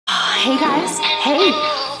Hey guys, hey,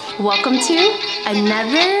 welcome to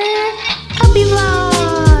another puppy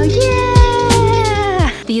vlog,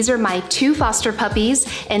 yeah! These are my two foster puppies,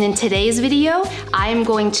 and in today's video, I'm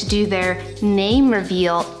going to do their name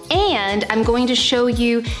reveal, and I'm going to show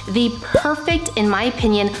you the perfect, in my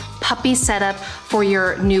opinion, puppy setup for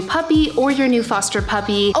your new puppy or your new foster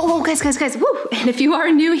puppy. Oh, guys, woo! And if you are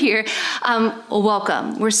new here,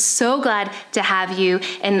 welcome. We're so glad to have you,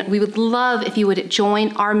 and we would love if you would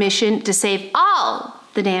join our mission to save all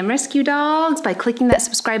the damn rescue dogs by clicking that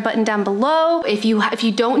subscribe button down below. If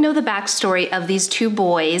you don't know the backstory of these two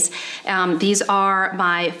boys, these are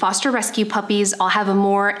my foster rescue puppies. I'll have a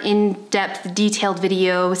more in-depth, detailed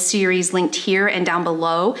video series linked here and down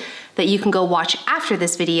below that you can go watch after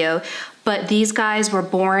this video. But these guys were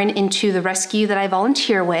born into the rescue that I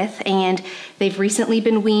volunteer with, and they've recently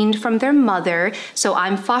been weaned from their mother, so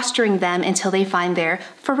I'm fostering them until they find their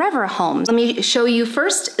forever homes. Let me show you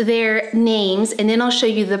first their names, and then I'll show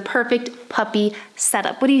you the perfect puppy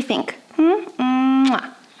setup. What do you think?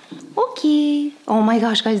 Okay. Oh my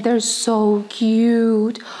gosh, guys, they're so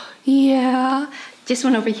cute. Yeah. Just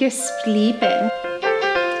one over here sleeping.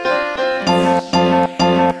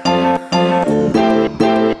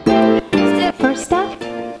 First up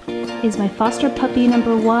is my foster puppy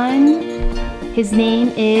number 1. His name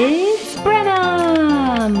is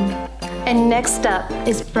Brenham. And next up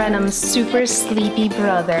is Brenham's super sleepy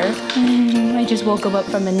brother. I just woke him up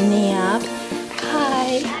from a nap.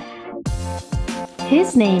 Hi.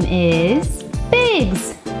 His name is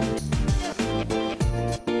Biggs.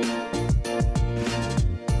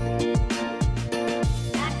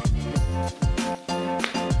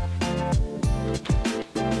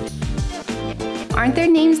 Aren't their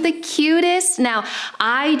names the cutest? Now,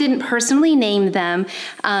 I didn't personally name them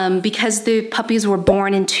because the puppies were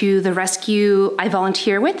born into the rescue I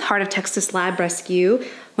volunteer with, Heart of Texas Lab Rescue,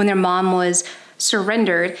 when their mom was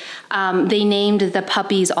surrendered. They named the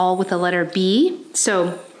puppies all with the letter B,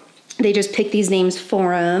 so they just picked these names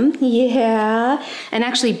for him. Yeah. And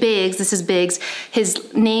actually Biggs, this is Biggs,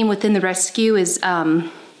 his name within the rescue is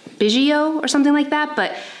Biggio or something like that,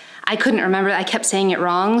 but I couldn't remember. I kept saying it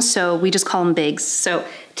wrong, so we just call him Biggs. So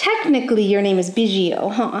technically your name is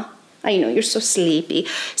Biggio, huh? I know, you're so sleepy.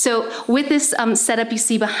 So with this setup you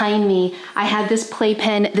see behind me, I have this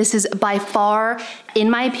playpen. This is by far, in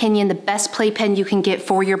my opinion, the best playpen you can get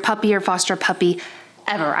for your puppy or foster puppy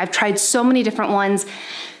ever. I've tried so many different ones,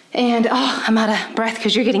 and oh, I'm out of breath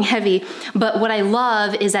because you're getting heavy. But what I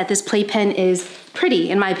love is that this playpen is pretty,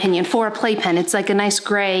 in my opinion, for a playpen. It's like a nice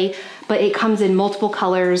gray, but it comes in multiple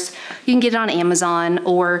colors. You can get it on Amazon,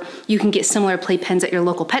 or you can get similar playpens at your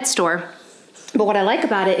local pet store. But what I like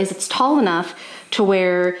about it is it's tall enough to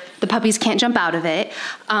where the puppies can't jump out of it.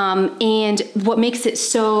 And what makes it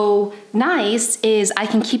so nice is I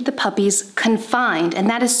can keep the puppies confined. And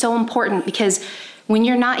that is so important because when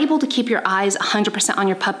you're not able to keep your eyes 100% on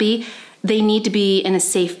your puppy, they need to be in a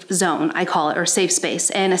safe zone, I call it, or safe space.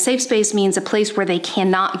 And a safe space means a place where they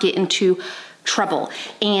cannot get into trouble.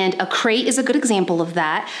 And a crate is a good example of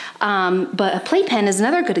that, but a playpen is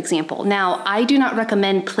another good example. Now, I do not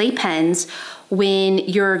recommend playpens when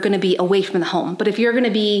you're gonna be away from the home, but if you're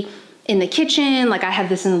gonna be in the kitchen, like I have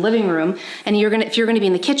this in the living room, and if you're gonna be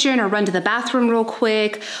in the kitchen or run to the bathroom real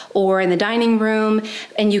quick, or in the dining room,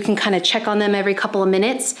 and you can kind of check on them every couple of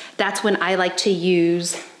minutes, that's when I like to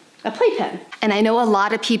use a playpen. And I know a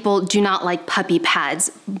lot of people do not like puppy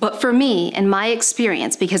pads, but for me, in my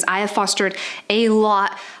experience, because I have fostered a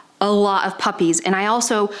lot of puppies, and I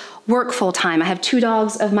also work full-time. I have 2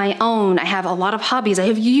 dogs of my own. I have a lot of hobbies. I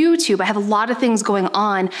have YouTube. I have a lot of things going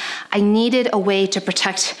on. I needed a way to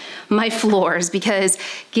protect my floors because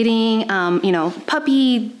getting,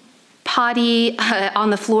 puppy potty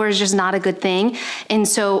on the floor is just not a good thing. And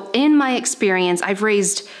so in my experience, I've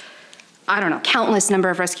raised, I don't know, countless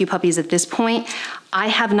number of rescue puppies at this point. I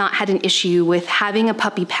have not had an issue with having a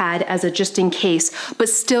puppy pad as a just in case, but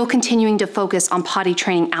still continuing to focus on potty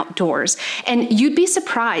training outdoors. And you'd be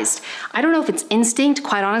surprised. I don't know if it's instinct,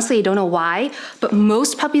 quite honestly, I don't know why, but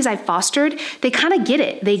most puppies I've fostered, they kind of get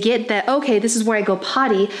it. They get that, okay, this is where I go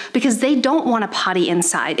potty, because they don't want to potty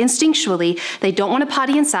inside. Instinctually, they don't want to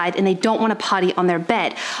potty inside, and they don't want to potty on their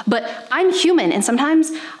bed. But I'm human, and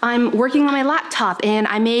sometimes I'm working on my laptop, and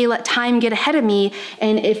I may let time get ahead of me,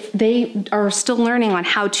 and if they are still learning on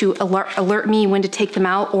how to alert me when to take them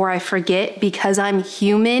out, or I forget because I'm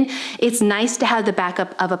human, it's nice to have the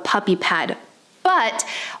backup of a puppy pad. But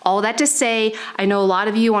all that to say, I know a lot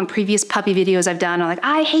of you on previous puppy videos I've done are like,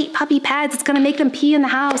 I hate puppy pads, it's gonna make them pee in the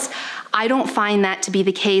house. I don't find that to be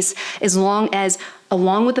the case as long as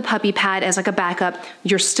along with the puppy pad as like a backup,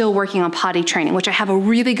 you're still working on potty training, which I have a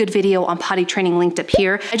really good video on potty training linked up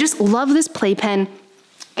here. I just love this playpen.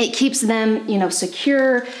 It keeps them, you know,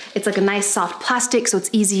 secure. It's like a nice soft plastic, so it's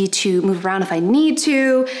easy to move around if I need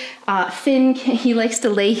to. Finn, he likes to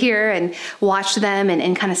lay here and watch them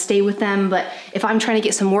and kind of stay with them. But if I'm trying to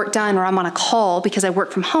get some work done or I'm on a call because I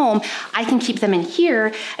work from home, I can keep them in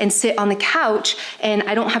here and sit on the couch, and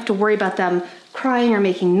I don't have to worry about them crying or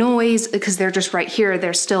making noise because they're just right here.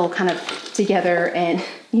 They're still kind of together, and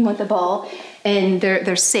you want the ball. And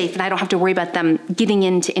they're safe, and I don't have to worry about them getting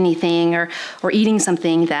into anything or eating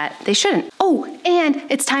something that they shouldn't. Oh, and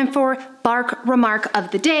it's time for Bark Remark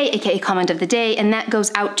of the Day, aka Comment of the Day, and that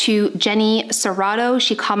goes out to Jenny Serrato.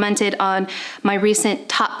 She commented on my recent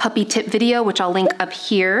Top Puppy Tip video, which I'll link up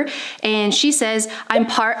here, and she says, I'm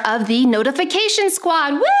part of the notification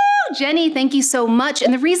squad. Woo! Jenny, thank you so much.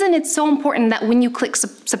 And the reason it's so important that when you click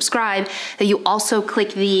subscribe, that you also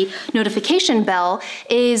click the notification bell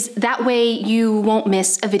is that way you won't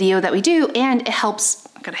miss a video that we do, and it helps,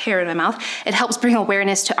 I've got a hair in my mouth, it helps bring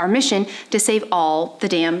awareness to our mission to save all the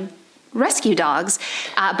damn rescue dogs.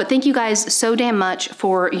 But thank you guys so damn much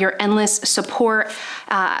for your endless support.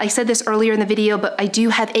 I said this earlier in the video, but I do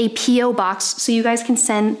have a P.O. box so you guys can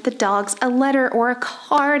send the dogs a letter or a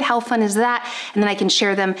card. How fun is that? And then I can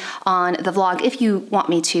share them on the vlog if you want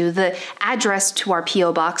me to. The address to our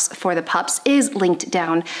P.O. box for the pups is linked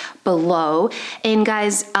down below. And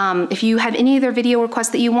guys, if you have any other video requests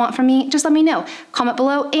that you want from me, just let me know. Comment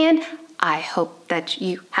below, and I hope that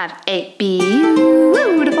you have a beautiful